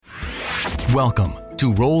Welcome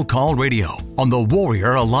to Roll Call Radio on the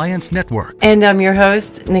Warrior Alliance Network. And I'm your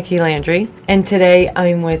host, Nikki Landry. And today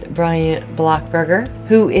I'm with Bryan Blochberger,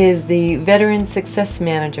 who is the Veteran Success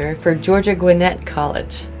Manager for Georgia Gwinnett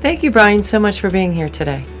College. Thank you, Bryan, so much for being here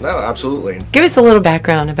today. No, absolutely. Give us a little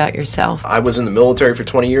background about yourself. I was in the military for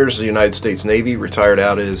 20 years, the United States Navy, retired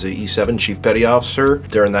out as a E7 Chief Petty Officer.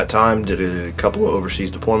 During that time, did a couple of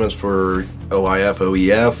overseas deployments for OIF,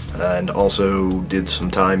 OEF, and also did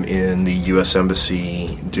some time in the U.S.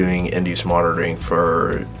 Embassy doing end-use monitoring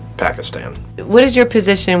for Pakistan. What is your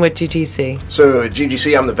position with GGC? So at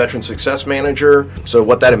GGC, I'm the Veteran Success Manager. So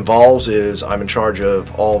what that involves is I'm in charge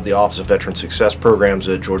of all of the Office of Veteran Success programs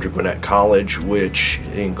at Georgia Gwinnett College, which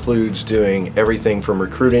includes doing everything from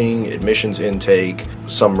recruiting, admissions intake,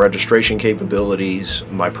 some registration capabilities.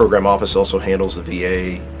 My program office also handles the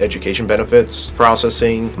VA education benefits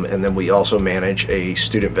processing, and then we also manage a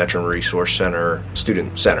student veteran resource center,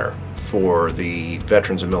 student center, for the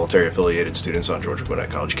veterans and military affiliated students on Georgia Gwinnett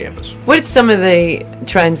College campus. What are some of the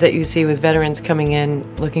trends that you see with veterans coming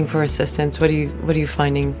in looking for assistance? What are you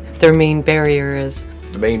finding their main barrier is?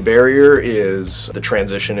 The main barrier is the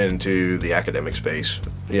transition into the academic space.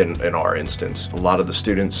 In our instance, a lot of the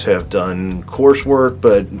students have done coursework,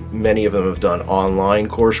 but many of them have done online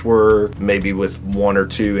coursework, maybe with one or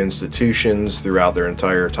two institutions throughout their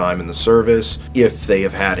entire time in the service, if they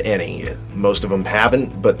have had any. Most of them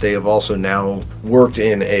haven't, but they have also now worked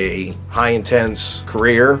in a high-intense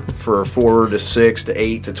career for 4 to 6 to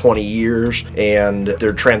 8 to 20 years, and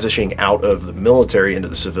they're transitioning out of the military into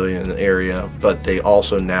the civilian area, but they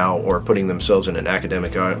also now are putting themselves in an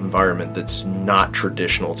academic environment that's not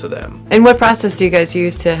traditional to them. And what process do you guys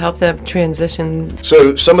use to help them transition?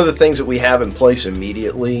 So some of the things that we have in place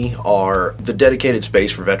immediately are the dedicated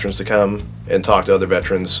space for veterans to come and talk to other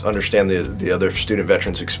veterans, understand the other student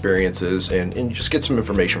veterans' experiences, and just get some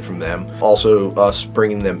information from them. Also, us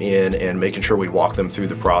bringing them in and making sure we walk them through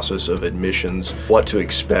the process of admissions, what to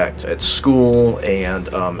expect at school, and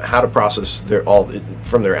how to process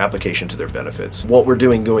from their application to their benefits. What we're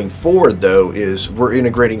doing going forward, though, is we're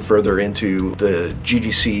integrating further into the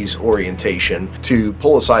GGC's orientation to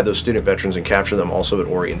pull aside those student veterans and capture them also at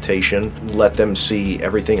orientation, let them see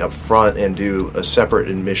everything up front, and do a separate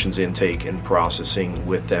admissions intake and processing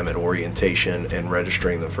with them at orientation and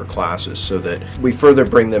registering them for classes, so that we further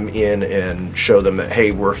bring them in and show them that, hey,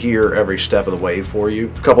 we're here every step of the way for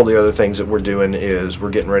you. A couple of the other things that we're doing is we're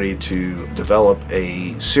getting ready to develop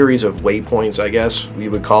a series of waypoints, I guess we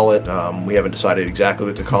would call it. We haven't decided exactly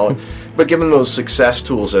what to call it, but give them those success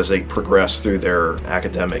tools as they progress through their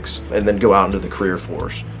academics and then go out into the career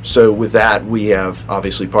force. So with that, we have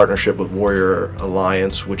obviously partnership with Warrior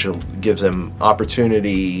Alliance, which gives them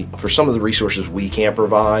opportunity for some of the resources we can't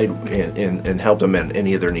provide and help them in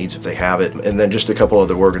any of their needs if they have it. And then just a couple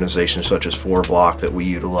other organizations such as 4Block that we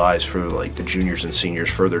utilize for like the juniors and seniors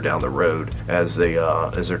further down the road as they're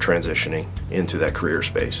transitioning into that career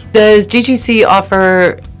space. Does GGC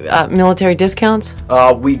offer military discounts?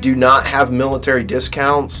 We do not have military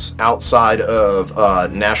discounts outside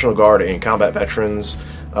of National Guard and combat veterans.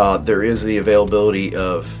 There is the availability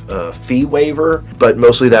of fee waiver, but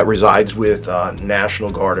mostly that resides with National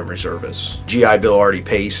Guard and reservists. GI Bill already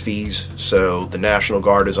pays fees, so the National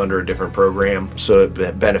Guard is under a different program, so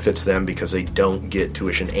it benefits them because they don't get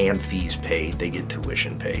tuition and fees paid. They get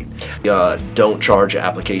tuition paid. Don't charge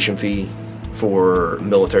application fee for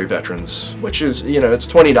military veterans, which is, it's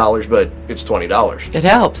 $20, but it's $20. It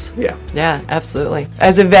helps. Yeah. Yeah, absolutely.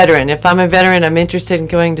 As a veteran, if I'm a veteran, I'm interested in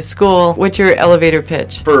going to school, what's your elevator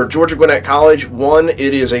pitch? For Georgia Gwinnett College, one,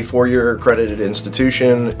 it is a 4-year accredited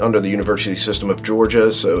institution under the University System of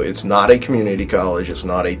Georgia, so it's not a community college, it's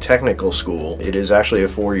not a technical school. It is actually a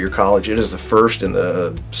 4-year college. It is the first in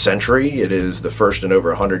the century. It is the first in over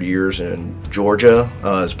 100 years in Georgia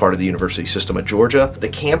as part of the University System of Georgia. The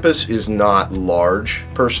campus is not large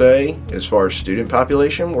per se as far as student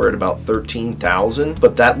population. We're at about 13,000,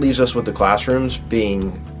 but that leaves us with the classrooms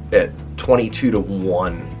being at 22 to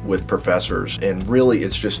 1 with professors, and really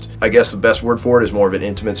it's just, I guess the best word for it is more of an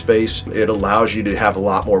intimate space. It allows you to have a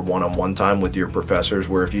lot more one-on-one time with your professors,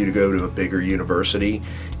 where if you go to a bigger university,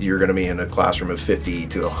 you're going to be in a classroom of 50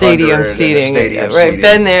 to 100. Stadium seating. Right, seating.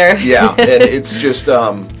 Been there. Yeah, and it's just,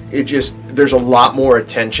 there's a lot more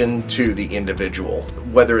attention to the individual,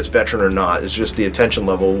 whether it's veteran or not. It's just the attention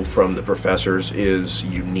level from the professors is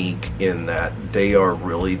unique in that they are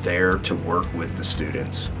really there to work with the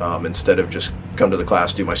students, instead of just come to the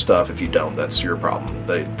class, do my stuff. If you don't, that's your problem.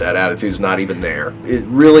 That attitude's not even there. It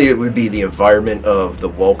would be the environment of the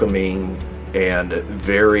welcoming and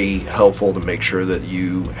very helpful to make sure that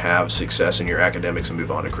you have success in your academics and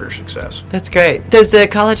move on to career success. That's great. Does the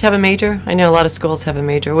college have a major? I know a lot of schools have a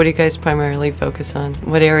major. What do you guys primarily focus on?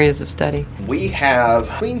 What areas of study? We have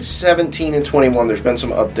between 17 and 21. There's been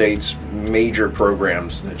some updates, major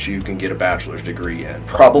programs that you can get a bachelor's degree in.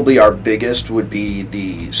 Probably our biggest would be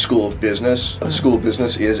the School of Business. The School of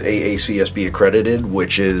Business is AACSB accredited,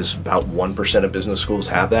 which is about 1% of business schools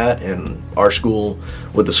have that, and our school,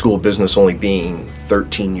 with the School of Business only being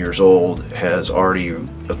 13 years old, has already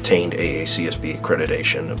obtained AACSB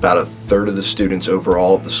accreditation. About a third of the students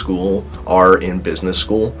overall at the school are in business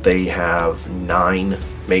school. They have 9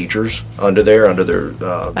 majors under their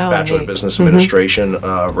Bachelor of Business Administration,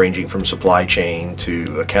 ranging from supply chain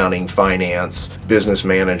to accounting, finance, business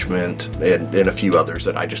management, and a few others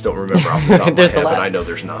that I just don't remember off the top of my head, but I know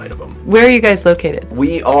there's 9 of them. Where are you guys located?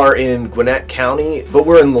 We are in Gwinnett County, but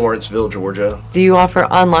we're in Lawrenceville, Georgia. Do you offer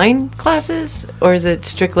online classes, or is it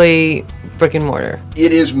strictly brick and mortar?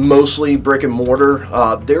 It is mostly brick and mortar.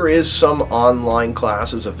 There is some online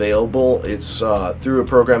classes available. It's through a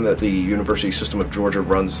program that the University System of Georgia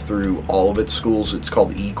runs through all of its schools. It's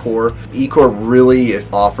called eCore. eCore really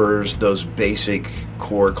offers those basic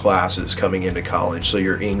core classes coming into college. So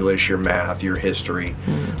your English, your math, your history.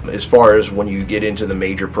 As far as when you get into the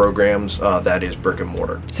major programs, that is brick and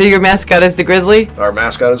mortar. So your mascot is the Grizzly? Our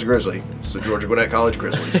mascot is a Grizzly. It's the Georgia Gwinnett College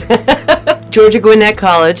Grizzlies. Georgia Gwinnett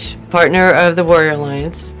College, partner of the Warrior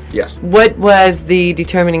Alliance. Yes. What was the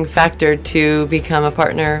determining factor to become a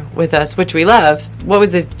partner with us, which we love? What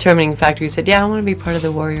was the determining factor? You said, yeah, I want to be part of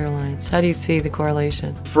the Warrior Alliance. How do you see the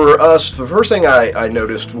correlation? For us, the first thing I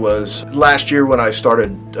noticed was last year when I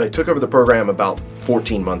took over the program about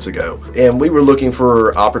 14 months ago, and we were looking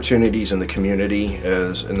for opportunities in the community,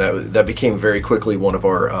 and that became very quickly one of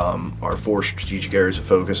our 4 strategic areas of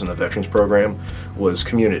focus in the Veterans Program was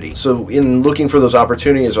community. So in looking for those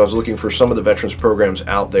opportunities, I was looking for some of the veterans programs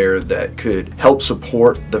out there that could help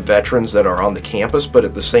support the veterans that are on the campus, but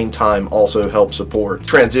at the same time also help support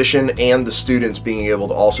transition and the students being able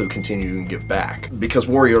to also continue to give back. Because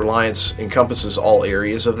Warrior Alliance encompasses all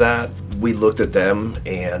areas of that, we looked at them,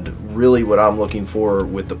 and really what I'm looking for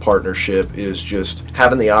with the partnership is just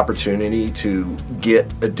having the opportunity to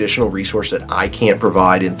get additional resource that I can't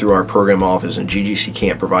provide and through our program office and GGC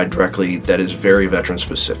can't provide directly, that is very veteran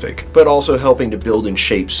specific, but also helping to build and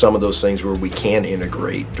shape some of those things where we can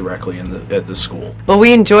integrate directly at the school. Well,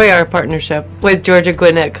 we enjoy our partnership with Georgia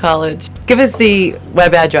Gwinnett College. Give us the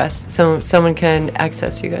web address so someone can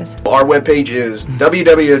access you guys. Our webpage is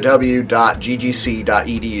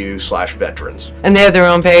www.ggc.edu/veterans. And they have their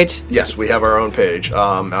own page? Yes, we have our own page.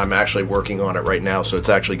 I'm actually working on it right now, so it's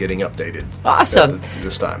actually getting updated. Awesome.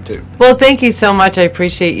 This time, too. Well, thank you so much. I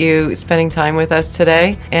appreciate you spending time with us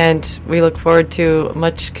today, and we look forward to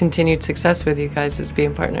much continued success with you guys as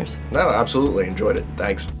being partners. No, absolutely. Enjoyed it.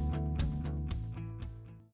 Thanks.